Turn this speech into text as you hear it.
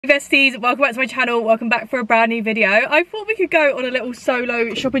Hey besties, welcome back to my channel, welcome back for a brand new video. I thought we could go on a little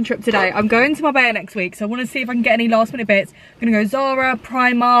solo shopping trip today. I'm going to Marbella next week, so I want to see if I can get any last minute bits. I'm gonna go Zara,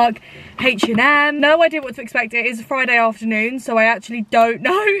 Primark, H&M. No idea what to expect. It is a Friday afternoon, so I actually don't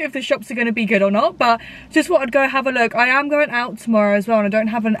know if the shops are going to be good or not, but just thought I'd go have a look. I am going out tomorrow as well, and I don't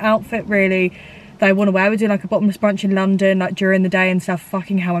have an outfit really that I want to wear. We're doing like a bottomless brunch in London, like during the day and stuff.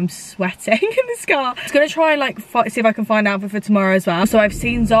 Fucking how I'm sweating in this car. I was gonna try and like see if I can find an outfit for tomorrow as well. So I've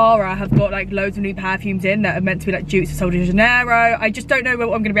seen Zara have got like loads of new perfumes in that are meant to be like dupes of Sol de Janeiro. I just don't know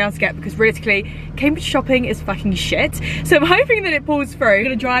what I'm gonna be able to get because realistically, Cambridge shopping is fucking shit. So I'm hoping that it pulls through. I'm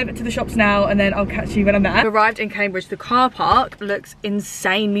gonna drive to the shops now and then I'll catch you when I'm there. I've arrived in Cambridge. The car park looks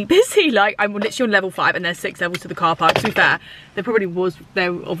insanely busy. Like I'm literally on level 5 and there's 6 levels to the car park. To be fair, there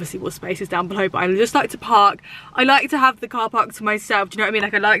obviously was spaces down below, but I just like to park. I like to have the car park to myself. Do you know what I mean?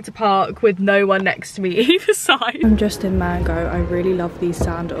 Like I like to park with no one next to me either side. I'm just in Mango. I really love these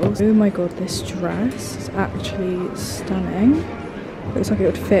sandals. Oh my god, this dress is actually stunning. Looks like it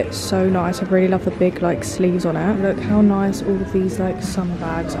would fit so nice. I really love the big like sleeves on it. Look how nice all of these like summer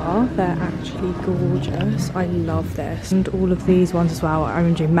bags are. They're actually gorgeous. I love this. And all of these ones as well.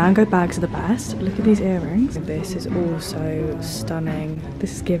 OMG, Mango bags are the best. Look at these earrings. This is also stunning.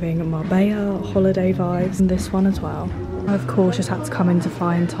 This is giving Marbella holiday vibes. And this one as well. I of course just had to come into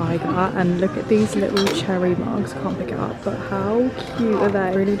Flying Tiger and look at these little cherry mugs. I can't pick it up, but how cute are they?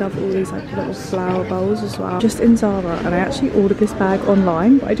 I really love all these like little flower bowls as well. Just in Zara, and I actually ordered this bag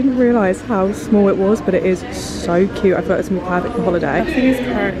online, but I didn't realise how small it was, but it is so cute. I thought it's gonna be perfect for holiday. Nothing is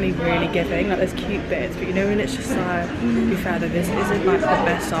currently really giving, like there's cute bits, but you know when it's just like, to be fair though, this isn't like the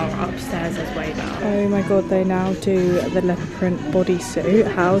best Zara. Upstairs is way better. Oh my god, they now do the leopard print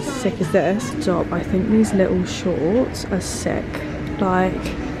bodysuit. How sick is this? Stop, I think these little shorts are sick. Like,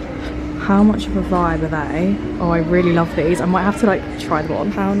 how much of a vibe are they? Oh, I really love these. I might have to like try them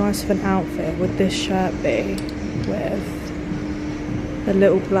on. How nice of an outfit would this shirt be with the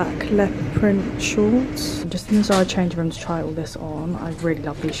little black leopard print shorts? I'm just in the Zara change room to try all this on. I really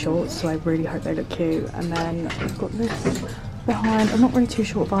love these shorts, so I really hope they look cute. And then I've got this behind. I'm not really too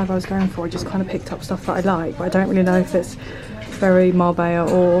sure what vibe I was going for. I just kind of picked up stuff that I like, but I don't really know if it's very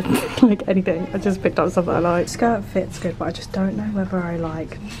Marbella or like anything. I just picked up stuff that I like. Skirt fits good, but I just don't know whether I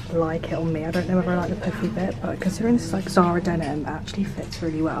like it on me. I don't know whether I like the puffy bit, but considering this is like Zara denim, it actually fits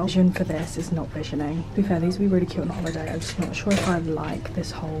really well. Vision for this is not visioning. To be fair, these would be really cute on holiday. I'm just not sure if I like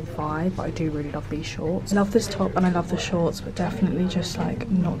this whole vibe, but I do really love these shorts. I love this top and I love the shorts, but definitely just like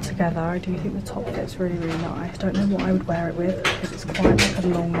not together. I do think the top fits really, really nice. I don't know what I would wear it with because it's quite like a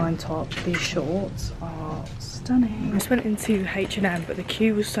long line top. These shorts are stunning. I just went into H&M, but the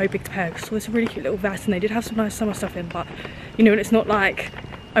queue was so big to pay. I saw this really cute little vest and they did have some nice summer stuff in, but you know, and it's not like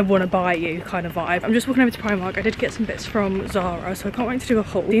I want to buy you kind of vibe. I'm just walking over to Primark. I did get some bits from Zara, so I can't wait to do a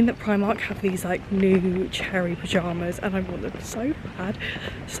haul. I've seen that Primark have these like new cherry pyjamas and I want them so bad,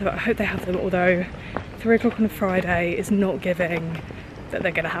 so I hope they have them, although 3 o'clock on a Friday is not giving that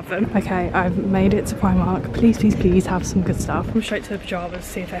they're gonna have them. Okay, I've made it to Primark. Please, please, please have some good stuff. I'm straight to the pyjamas,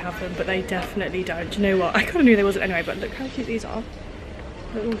 see if they have them, but they definitely don't. Do you know what? I kind of knew they wasn't anyway, but look how cute these are.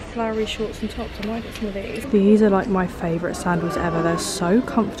 Little flowery shorts and tops. I might get some of these. These are like my favourite sandals ever. They're so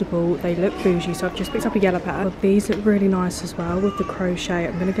comfortable. They look bougie, so I've just picked up a yellow pair. But these look really nice as well with the crochet.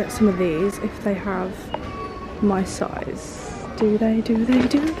 I'm gonna get some of these if they have my size. Do they? Do they?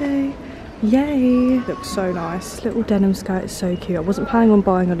 Do they? Yay! Looks so nice. Little denim skirt is so cute. I wasn't planning on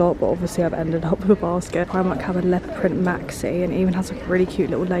buying a lot, but obviously I've ended up with a basket. I might have a leopard print maxi and it even has like a really cute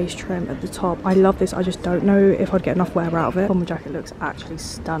little lace trim at the top. I love this. I just don't know if I'd get enough wear out of it. Bomber jacket looks actually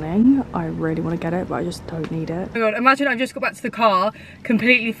stunning. I really want to get it, but I just don't need it. Oh my god, imagine I've just got back to the car,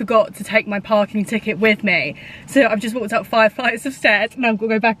 completely forgot to take my parking ticket with me. So I've just walked up 5 flights of stairs and I've got to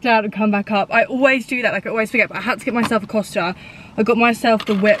go back down and come back up. I always do that, like I always forget, but I had to get myself a Costa. I got myself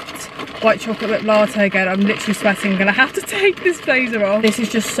the whipped white chocolate whipped latte again. I'm literally sweating. I'm gonna have to take this blazer off. This is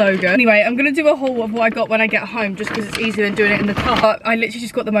just so good. Anyway, I'm gonna do a haul of what I got when I get home just because it's easier than doing it in the car. But I literally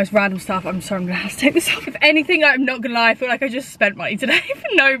just got the most random stuff. I'm sorry, I'm gonna have to take this off. If anything, I'm not gonna lie, I feel like I just spent money today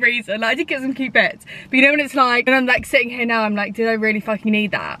for no reason. Like I did get some cute bits. But you know when it's like, and I'm like sitting here now, I'm like, did I really fucking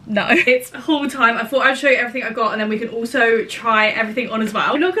need that? No. It's haul time. I thought I'd show you everything I got and then we can also try everything on as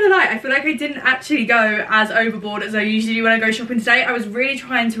well. I'm not gonna lie, I feel like I didn't actually go as overboard as I usually do when I go shopping today. I was really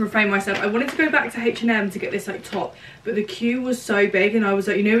trying to refrain myself. I wanted to go back to H&M to get this like top, but the queue was so big and I was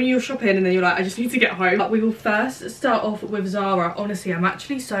like, you know when you're shopping and then you're like, I just need to get home. But we will first start off with Zara. Honestly, I'm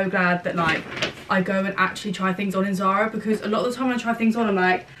actually so glad that like I go and actually try things on in Zara, because a lot of the time when I try things on I'm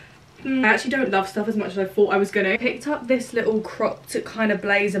like, I actually don't love stuff as much as I thought I was gonna. Picked up this little cropped kind of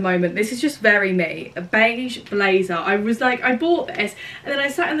blazer moment. This is just very me. A beige blazer. I was like, I bought this and then I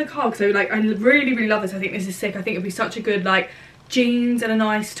sat in the car because I really love this. I think this is sick. I think it'd be such a good like jeans and a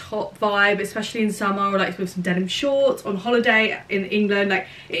nice top vibe, especially in summer, or like with some denim shorts on holiday in England. Like,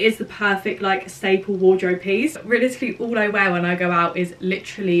 it is the perfect like staple wardrobe piece. Realistically, all I wear when I go out is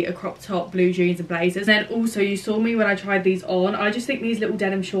literally a crop top, blue jeans and blazers. And then also you saw me when I tried these on. I just think these little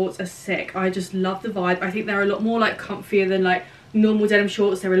denim shorts are sick. I just love the vibe. I think they're a lot more like comfier than like normal denim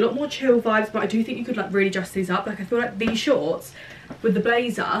shorts. They're a lot more chill vibes, but I do think you could like really dress these up. Like, I feel like these shorts with the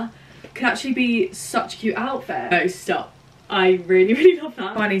blazer can actually be such a cute outfit. No, stop. I really love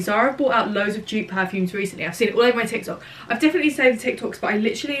that. Finally, Zara brought out loads of dupe perfumes recently. I've seen it all over my TikTok. I've definitely saved the TikToks, but I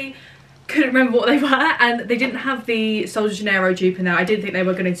literally couldn't remember what they were, and they didn't have the Sol de Janeiro dupe in there. I didn't think they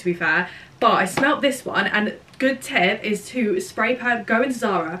were going to be fair, but I smelled this one, and good tip is to go into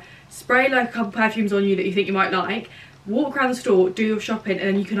Zara, spray like a couple perfumes on you that you think you might like, walk around the store, do your shopping, and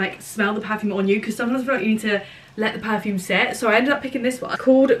then you can like smell the perfume on you, because sometimes I feel like you need to let the perfume sit. So I ended up picking this one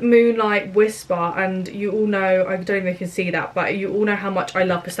called Moonlight Whisper, and you all know, I don't even know if you can see that, but you all know how much I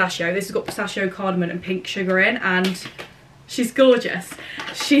love pistachio. This has got pistachio, cardamom and pink sugar in, and she's gorgeous.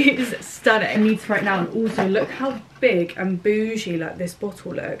 She's stunning. I need to right now, and also look how big and bougie like this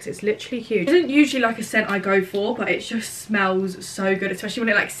bottle looks. It's literally huge. It isn't usually like a scent I go for, but it just smells so good, especially when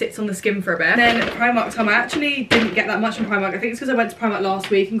it like sits on the skin for a bit. And then Primark time, I actually didn't get that much from Primark. I think it's because I went to Primark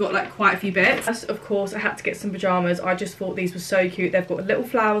last week and got like quite a few bits. Plus, of course, I had to get some pajamas. I just thought these were so cute. They've got little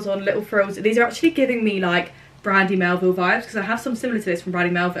flowers on, little frills. These are actually giving me like Brandy Melville vibes, because I have some similar to this from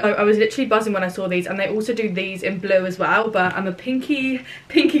Brandy Melville. I was literally buzzing when I saw these, and they also do these in blue as well, but I'm a pinky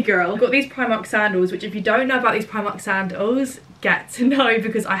girl. I've got these Primark sandals, which if you don't know about these Primark sandals, get to know,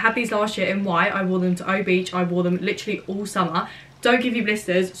 because I had these last year in white. I wore them to O Beach. I wore them literally all summer. Don't give you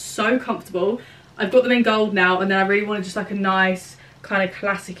blisters, so comfortable. I've got them in gold now, and then I really wanted just like a nice kind of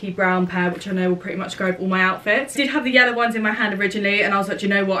classic-y brown pair, which I know will pretty much go with all my outfits. I did have the yellow ones in my hand originally, and I was like, you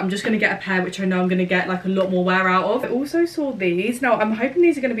know what, I'm just going to get a pair which I know I'm going to get like a lot more wear out of. I also saw these. Now I'm hoping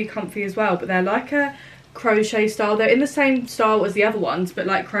these are going to be comfy as well, but they're like a crochet style. They're in the same style as the other ones, but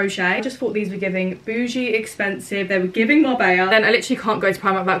like crochet. I just thought these were giving bougie, expensive. They were giving Marbella. Then I literally can't go to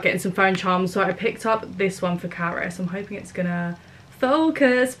Primark without getting some phone charms, so I picked up this one for Karis. I'm hoping it's gonna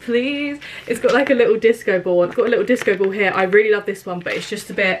focus, please. It's got like a little disco ball. I've got a little disco ball here. I really love this one, but it's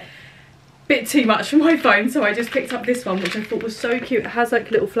just a bit too much for my phone, so I just picked up this one, which I thought was so cute. It has like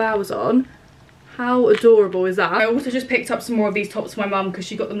little flowers on. How adorable is that? I also just picked up some more of these tops for my mum, because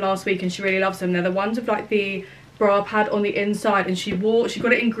she got them last week and she really loves them. They're the ones with like the bra pad on the inside, and she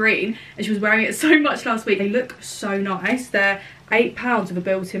got it in green, and she was wearing it so much last week. They look so nice. They're £8 with a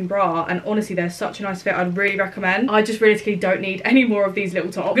built-in bra, and honestly they're such a nice fit. I'd really recommend. I just realistically don't need any more of these little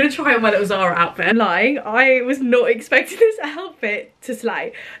tops. I'm gonna try on my little Zara outfit. I'm lying, I was not expecting this outfit to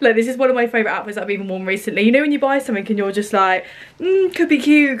slay. Like, this is one of my favourite outfits that I've even worn recently. You know when you buy something and you're just like, could be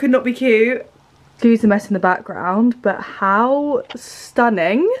cute, could not be cute. Excuse the mess in the background, but how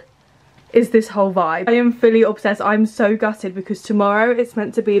stunning is this whole vibe? I am fully obsessed. I'm so gutted because tomorrow it's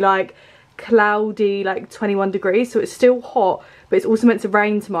meant to be like cloudy, like 21 degrees, so it's still hot, but it's also meant to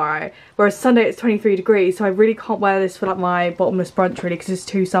rain tomorrow, whereas Sunday it's 23 degrees, so I really can't wear this for like my bottomless brunch really, because it's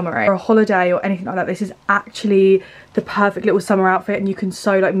too summery. For a holiday or anything like that, this is actually the perfect little summer outfit, and you can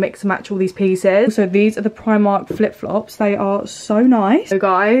so like mix and match all these pieces. So these are the Primark flip-flops. They are so nice. So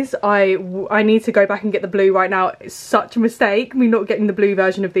guys, I need to go back and get the blue right now. It's such a mistake me not getting the blue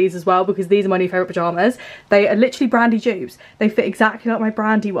version of these as well, because these are my new favourite pyjamas. They are literally Brandy dupes. They fit exactly like my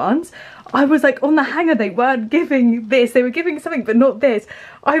Brandy ones. I was like, on the hanger they weren't giving this, they were giving something but not this.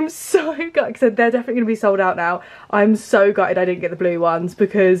 I'm so gutted, because they're definitely going to be sold out now. I'm so gutted I didn't get the blue ones,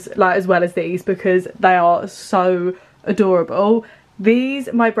 because like, as well as these, because they are so adorable.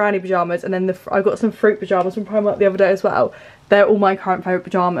 These, my Brandy pyjamas, and then I got some fruit pyjamas from Primark the other day as well. They're all my current favourite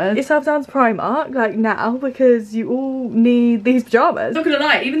pyjamas. Get yourself down to Primark, like now, because you all need these pyjamas. Not gonna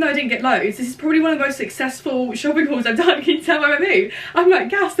lie, even though I didn't get loads, this is probably one of the most successful shopping hauls I've done. Can you tell by my mood? I'm like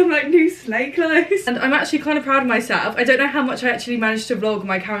gassed, I'm like new sleigh clothes. And I'm actually kind of proud of myself. I don't know how much I actually managed to vlog on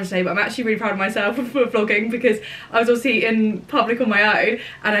my camera today, but I'm actually really proud of myself for vlogging, because I was obviously in public on my own,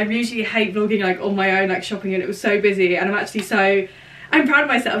 and I usually hate vlogging like on my own, like shopping, and it was so busy, and I'm proud of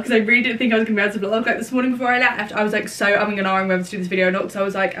myself, because I really didn't think I was going to be able to vlog. Like this morning before I left, I was like so umming and ahhing whether to do this video or not, because I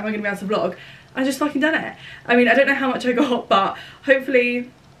was like, am I going to be able to vlog? I just fucking done it. I mean, I don't know how much I got, but hopefully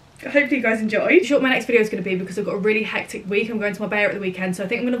you guys enjoyed. Short my next video is going to be, because I've got a really hectic week. I'm going to Marbella at the weekend, so I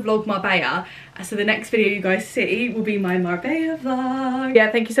think I'm going to vlog Marbella. So the next video you guys see will be my Marbella vlog.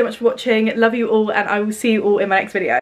 Yeah, thank you so much for watching. Love you all, and I will see you all in my next video.